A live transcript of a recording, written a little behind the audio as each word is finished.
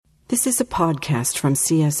This is a podcast from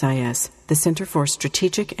CSIS, the Center for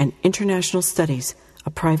Strategic and International Studies, a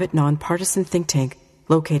private nonpartisan think tank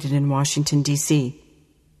located in Washington, D.C.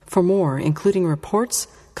 For more, including reports,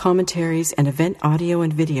 commentaries, and event audio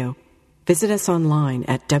and video, visit us online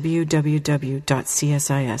at www.csis.org.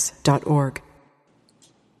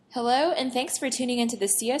 Hello, and thanks for tuning into the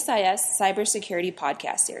CSIS Cybersecurity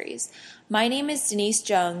podcast series. My name is Denise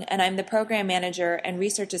Zheng, and I'm the Program Manager and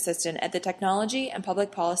Research Assistant at the Technology and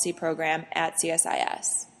Public Policy Program at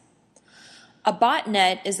CSIS. A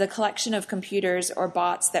botnet is a collection of computers or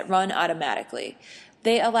bots that run automatically.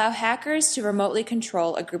 They allow hackers to remotely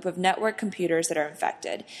control a group of network computers that are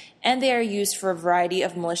infected, and they are used for a variety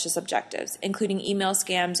of malicious objectives, including email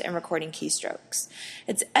scams and recording keystrokes.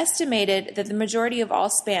 It's estimated that the majority of all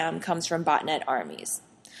spam comes from botnet armies.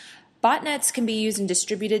 Botnets can be used in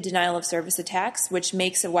distributed denial-of-service attacks, which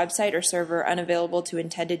makes a website or server unavailable to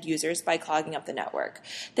intended users by clogging up the network.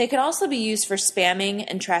 They can also be used for spamming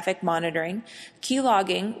and traffic monitoring,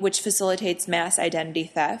 keylogging, which facilitates mass identity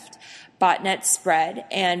theft, botnet spread,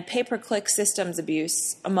 and pay-per-click systems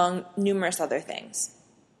abuse, among numerous other things.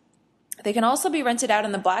 They can also be rented out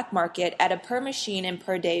on the black market at a per-machine and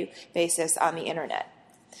per-day basis on the internet.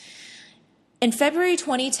 In February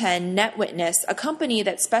 2010, NetWitness, a company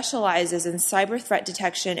that specializes in cyber threat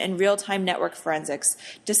detection and real-time network forensics,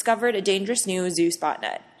 discovered a dangerous new Zeus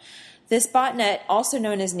botnet. This botnet, also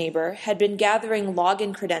known as Kneber, had been gathering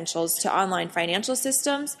login credentials to online financial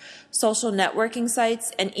systems, social networking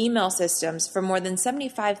sites, and email systems from more than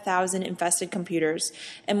 75,000 infested computers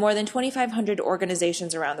and more than 2,500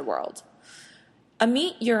 organizations around the world.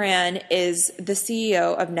 Amit Yoran is the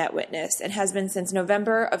CEO of NetWitness and has been since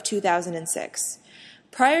November of 2006.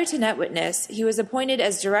 Prior to NetWitness, he was appointed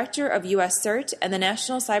as Director of US-CERT and the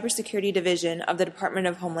National Cybersecurity Division of the Department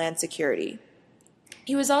of Homeland Security.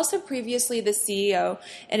 He was also previously the CEO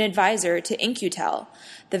and advisor to In-Q-Tel,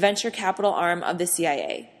 the venture capital arm of the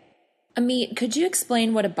CIA. Amit, could you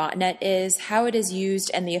explain what a botnet is, how it is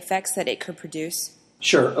used, and the effects that it could produce?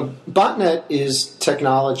 Sure. A botnet is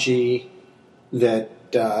technology that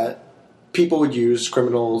people would use,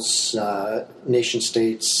 criminals,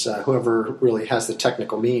 nation-states, whoever really has the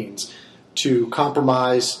technical means, to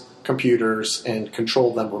compromise computers and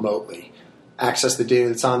control them remotely. Access the data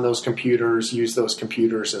that's on those computers, use those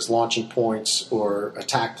computers as launching points or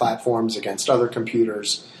attack platforms against other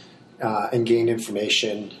computers, and gain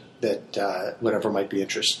information that whatever might be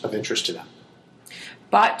of interest to them.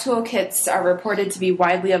 Bot toolkits are reported to be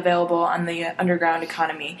widely available on the underground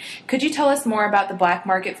economy. Could you tell us more about the black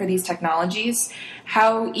market for these technologies?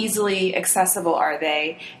 How easily accessible are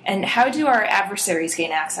they? And how do our adversaries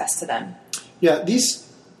gain access to them? Yeah, these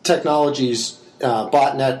technologies,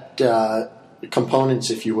 botnet components,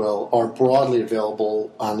 if you will, are broadly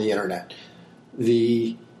available on the internet.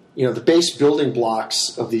 The base building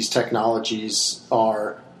blocks of these technologies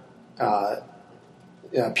are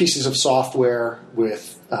pieces of software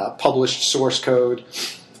with published source code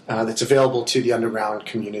that's available to the underground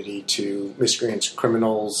community, to miscreants,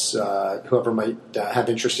 criminals, whoever might have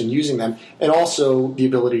interest in using them, and also the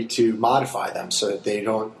ability to modify them so that they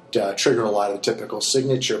don't trigger a lot of the typical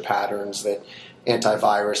signature patterns that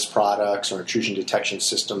antivirus products or intrusion detection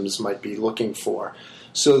systems might be looking for.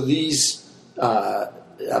 So these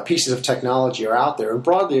pieces of technology are out there and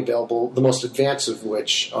broadly available, the most advanced of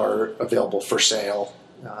which are available for sale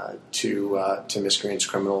to miscreants,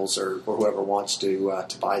 criminals, or whoever wants to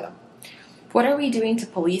buy them. What are we doing to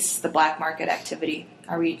police the black market activity?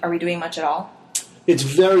 Are we doing much at all? It's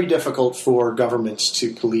very difficult for governments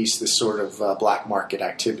to police this sort of black market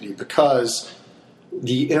activity because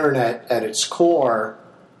the internet at its core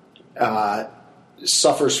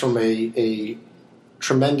suffers from a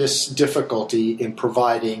tremendous difficulty in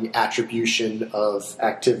providing attribution of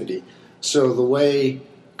activity. So the way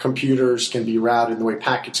computers can be routed, the way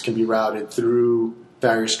packets can be routed through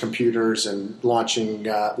various computers and launching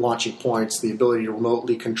points, the ability to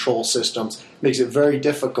remotely control systems, makes it very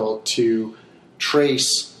difficult to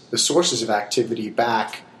trace the sources of activity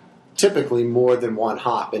back typically more than one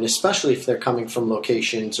hop, and especially if they're coming from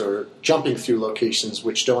locations or jumping through locations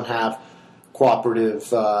which don't have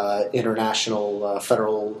cooperative international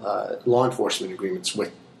federal law enforcement agreements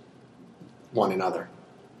with one another.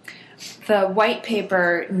 The white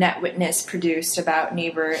paper NetWitness produced about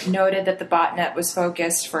Kneber noted that the botnet was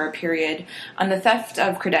focused for a period on the theft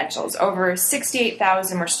of credentials. Over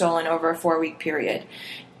 68,000 were stolen over a 4-week period.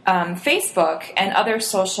 Facebook and other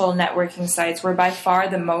social networking sites were by far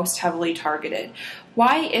the most heavily targeted.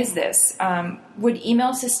 Why is this? Would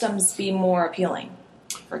email systems be more appealing?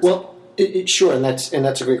 Well, Sure, and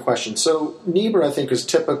that's a great question. So Kneber, I think, is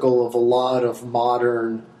typical of a lot of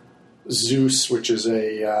modern Zeus, which is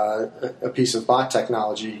a piece of bot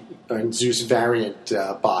technology, and Zeus variant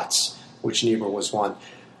bots, which Kneber was one.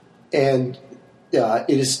 And it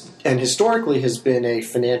is, and historically has been a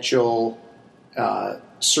financial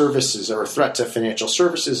services, or a threat to financial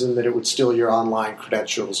services, in that it would steal your online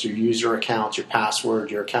credentials, your user accounts, your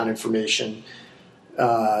password, your account information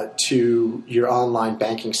to your online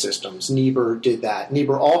banking systems. Kneber did that.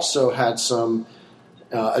 Kneber also had some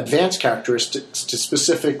advanced characteristics to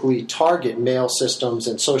specifically target mail systems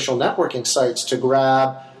and social networking sites to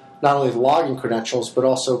grab not only the login credentials, but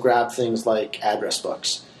also grab things like address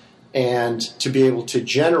books, and to be able to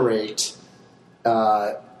generate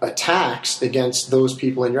attacks against those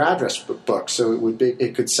people in your address book. So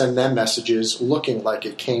it could send them messages looking like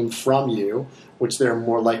it came from you, which they're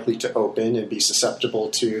more likely to open and be susceptible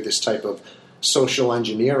to this type of social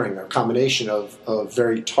engineering, or combination of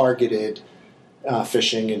very targeted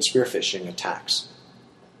phishing and spear phishing attacks.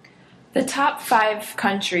 The top 5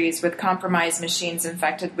 countries with compromised machines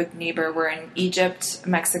infected with Kneber were in Egypt,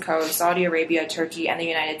 Mexico, Saudi Arabia, Turkey, and the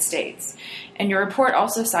United States. And your report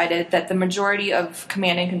also cited that the majority of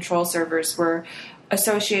command and control servers were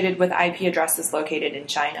associated with IP addresses located in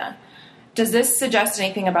China. Does this suggest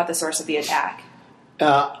anything about the source of the attack?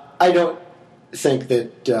 I don't think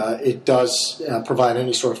that it does provide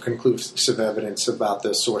any sort of conclusive evidence about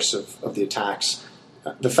the source of the attacks.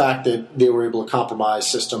 The fact that they were able to compromise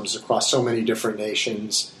systems across so many different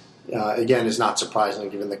nations, again, is not surprising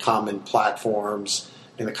given the common platforms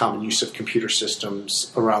and the common use of computer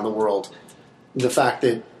systems around the world. The fact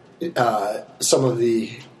that some of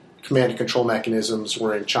the command and control mechanisms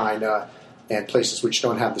were in China and places which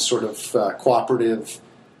don't have the sort of cooperative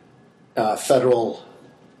federal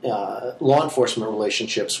law enforcement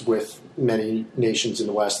relationships with many nations in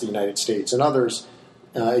the West, the United States, and others,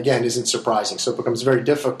 again, isn't surprising. So it becomes very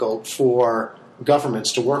difficult for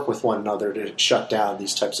governments to work with one another to shut down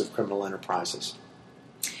these types of criminal enterprises.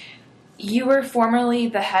 You were formerly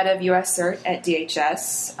the head of US-CERT at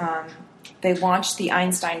DHS. They launched the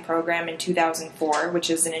Einstein program in 2004, which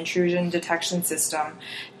is an intrusion detection system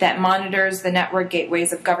that monitors the network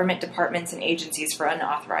gateways of government departments and agencies for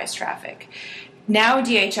unauthorized traffic. Now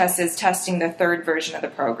DHS is testing the 3rd version of the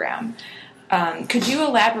program. Could you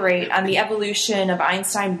elaborate on the evolution of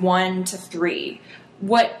Einstein 1 to 3?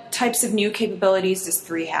 What types of new capabilities does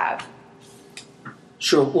 3 have?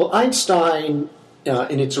 Sure. Well, Einstein,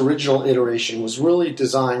 in its original iteration, was really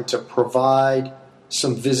designed to provide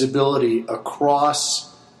some visibility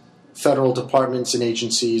across federal departments and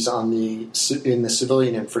agencies in the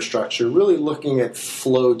civilian infrastructure, really looking at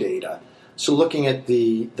flow data. So looking at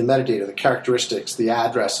the metadata, the characteristics, the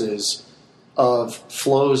addresses of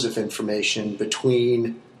flows of information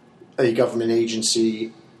between a government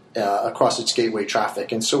agency across its gateway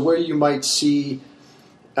traffic. And so where you might see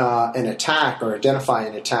an attack or identify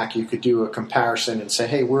an attack, you could do a comparison and say,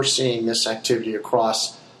 hey, we're seeing this activity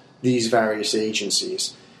across these various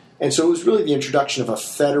agencies. And so it was really the introduction of a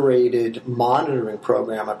federated monitoring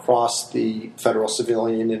program across the federal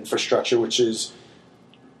civilian infrastructure, which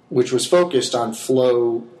was focused on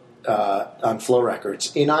flow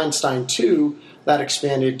records. In Einstein 2, that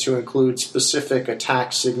expanded to include specific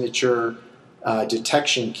attack signature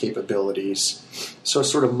detection capabilities. So a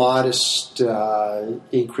sort of modest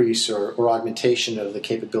increase or augmentation of the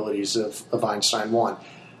capabilities of Einstein 1.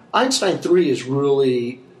 Einstein 3 is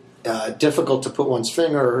really difficult to put one's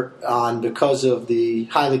finger on because of the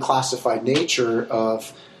highly classified nature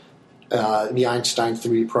of the Einstein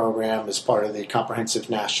 3 program as part of the Comprehensive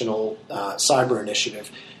National Cyber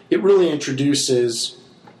Initiative. It really introduces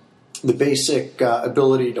the basic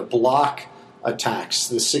ability to block attacks.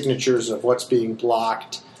 The signatures of what's being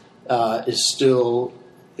blocked is still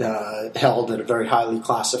held at a very highly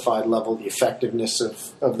classified level. The effectiveness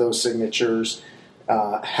of those signatures,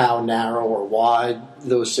 how narrow or wide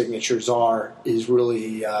those signatures are, is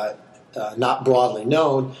really not broadly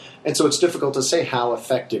known, and so it's difficult to say how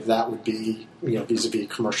effective that would be,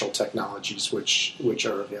 vis-a-vis commercial technologies which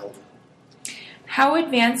are available. How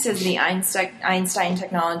advanced is the Einstein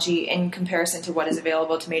technology in comparison to what is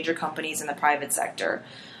available to major companies in the private sector?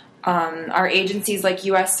 Are agencies like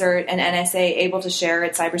US-CERT and NSA able to share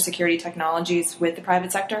its cybersecurity technologies with the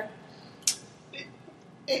private sector?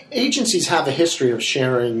 Agencies have a history of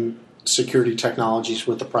sharing security technologies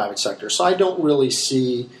with the private sector, so I don't really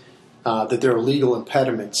see that there are legal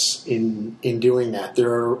impediments in doing that.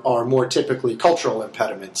 There are more typically cultural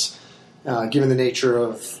impediments. Given the nature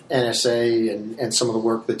of NSA and some of the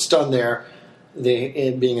work that's done there,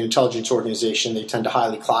 being an intelligence organization, they tend to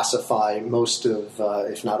highly classify most of,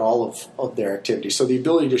 if not all of their activities. So the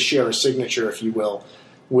ability to share a signature, if you will,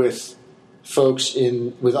 with folks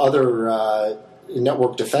with other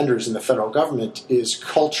network defenders in the federal government is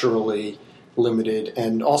culturally limited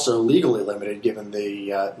and also legally limited, given the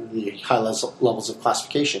high levels of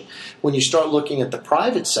classification. When you start looking at the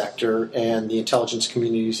private sector and the intelligence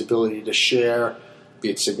community's ability to share, be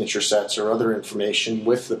it signature sets or other information,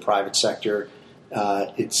 with the private sector,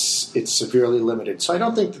 it's severely limited. So I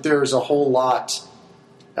don't think that there's a whole lot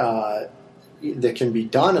that can be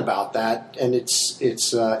done about that, and it's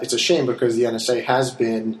a shame, because the NSA has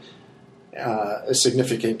been a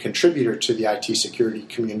significant contributor to the IT security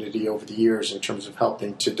community over the years in terms of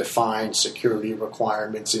helping to define security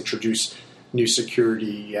requirements, introduce new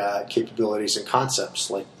security capabilities and concepts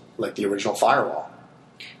like the original firewall.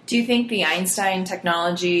 Do you think the Einstein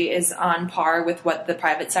technology is on par with what the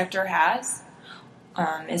private sector has?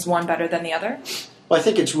 Is one better than the other? Well, I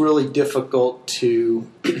think it's really difficult to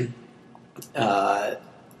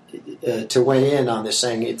weigh in on this,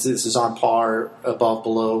 saying this is on par, above,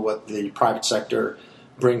 below what the private sector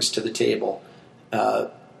brings to the table,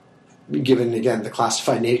 given, again, the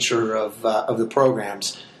classified nature of the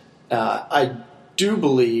programs. I do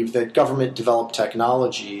believe that government-developed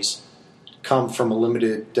technologies come from a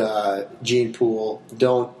limited gene pool,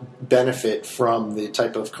 don't benefit from the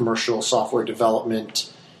type of commercial software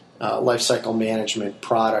development, lifecycle management,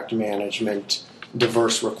 product management,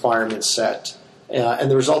 diverse requirement set. And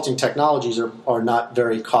the resulting technologies are not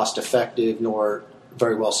very cost-effective nor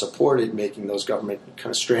very well supported, making those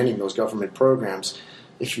stranding those government programs,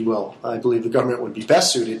 if you will. I believe the government would be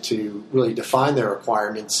best suited to really define their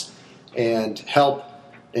requirements and help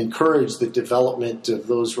encourage the development of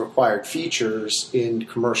those required features in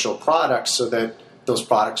commercial products, so that those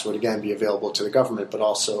products would, again, be available to the government, but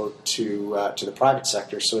also to the private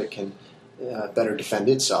sector, so it can better defend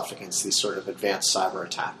itself against these sort of advanced cyber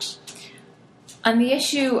attacks. On the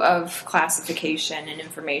issue of classification and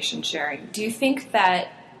information sharing, do you think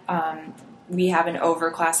that we have an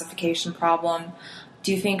over-classification problem?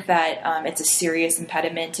 Do you think that it's a serious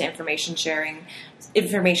impediment to information sharing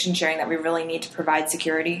that we really need to provide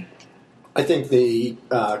security? I think the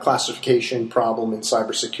classification problem in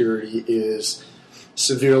cybersecurity is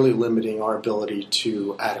severely limiting our ability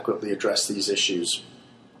to adequately address these issues.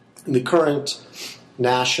 The current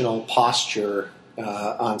national posture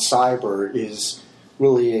on cyber is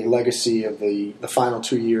really a legacy of the final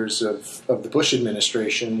 2 years of the Bush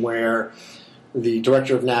administration, where the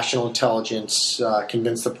Director of National Intelligence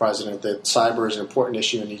convinced the president that cyber is an important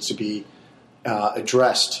issue and needs to be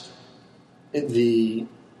addressed. The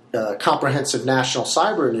Comprehensive National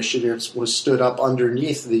Cyber Initiative was stood up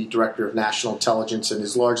underneath the Director of National Intelligence and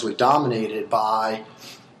is largely dominated by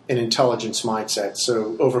an intelligence mindset.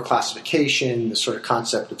 So overclassification, the sort of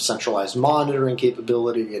concept of centralized monitoring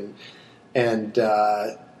capability, and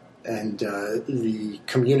the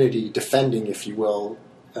community defending, if you will,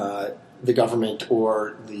 the government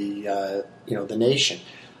or the nation.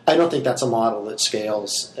 I don't think that's a model that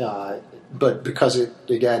scales, but because it,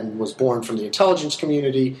 again, was born from the intelligence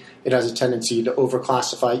community, it has a tendency to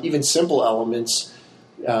overclassify even simple elements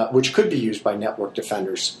which could be used by network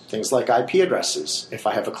defenders. Things like IP addresses. If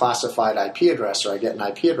I have a classified IP address, or I get an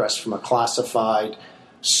IP address from a classified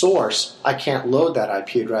source, I can't load that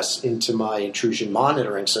IP address into my intrusion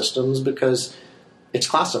monitoring systems because it's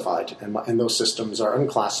classified, and those systems are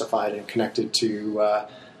unclassified and connected to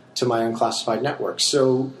my unclassified network.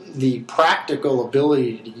 So the practical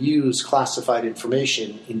ability to use classified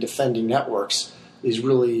information in defending networks is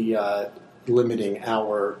really limiting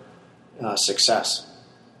our success.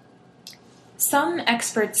 Some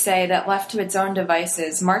experts say that left to its own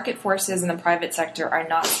devices, market forces in the private sector are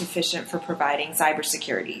not sufficient for providing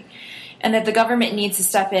cybersecurity, and that the government needs to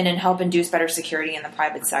step in and help induce better security in the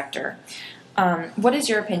private sector. What is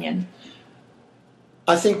your opinion?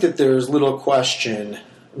 I think that there's little question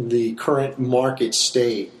the current market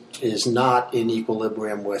state is not in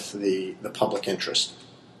equilibrium with the public interest.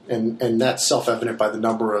 And that's self-evident by the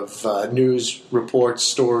number of news reports,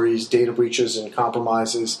 stories, data breaches, and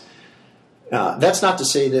compromises. That's not to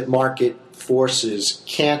say that market forces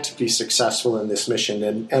can't be successful in this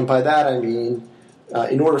mission. And by that I mean,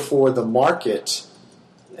 in order for the market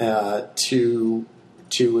to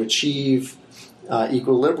achieve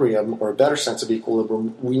equilibrium, or a better sense of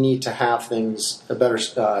equilibrium, we need to have things, a better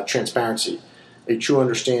transparency, a true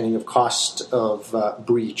understanding of cost of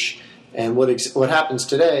breach. And what happens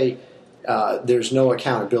today, there's no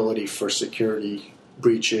accountability for security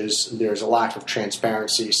breaches. There's a lack of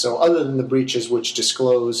transparency. So other than the breaches which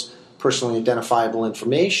disclose personally identifiable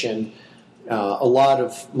information, a lot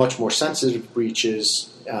of much more sensitive breaches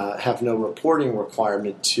have no reporting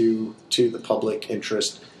requirement to the public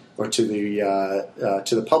interest, or to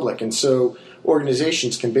the public. And so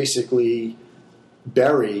organizations can basically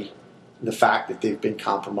bury the fact that they've been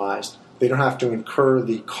compromised. They don't have to incur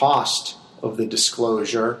the cost of the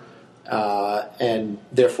disclosure, and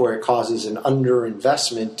therefore it causes an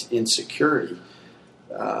underinvestment in security.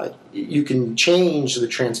 You can change the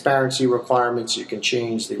transparency requirements, you can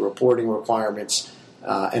change the reporting requirements,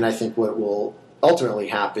 and I think what will ultimately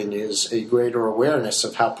happen is a greater awareness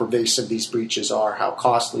of how pervasive these breaches are, how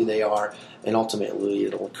costly they are, and ultimately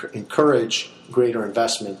it'll encourage greater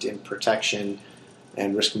investment in protection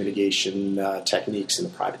and risk mitigation techniques in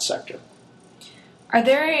the private sector. Are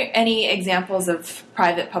there any examples of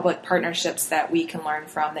private-public partnerships that we can learn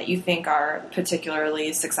from that you think are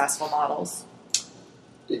particularly successful models?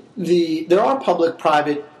 There are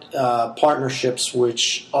public-private partnerships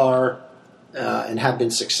which are and have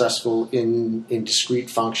been successful in discrete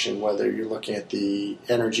function, whether you're looking at the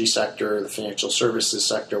energy sector, the financial services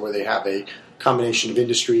sector, where they have a combination of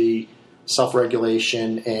industry,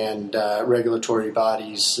 self-regulation, and regulatory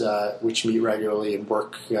bodies which meet regularly and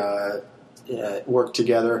work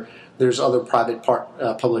together. There's other private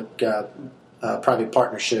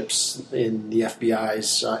partnerships in the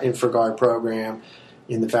FBI's InfraGard program,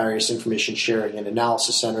 in the various information sharing and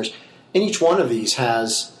analysis centers. And each one of these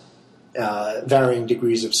has varying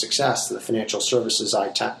degrees of success. The financial services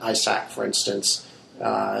ISAC, for instance,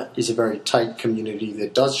 is a very tight community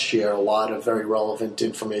that does share a lot of very relevant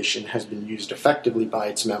information, has been used effectively by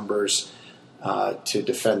its members to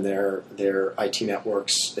defend their IT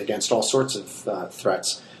networks against all sorts of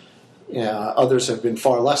threats. Others have been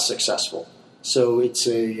far less successful. So it's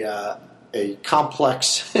a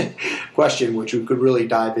complex question which we could really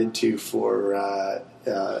dive into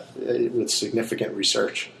with significant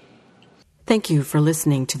research. Thank you for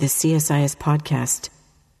listening to the CSIS podcast.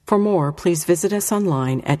 For more, please visit us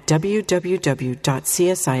online at www.csis.org.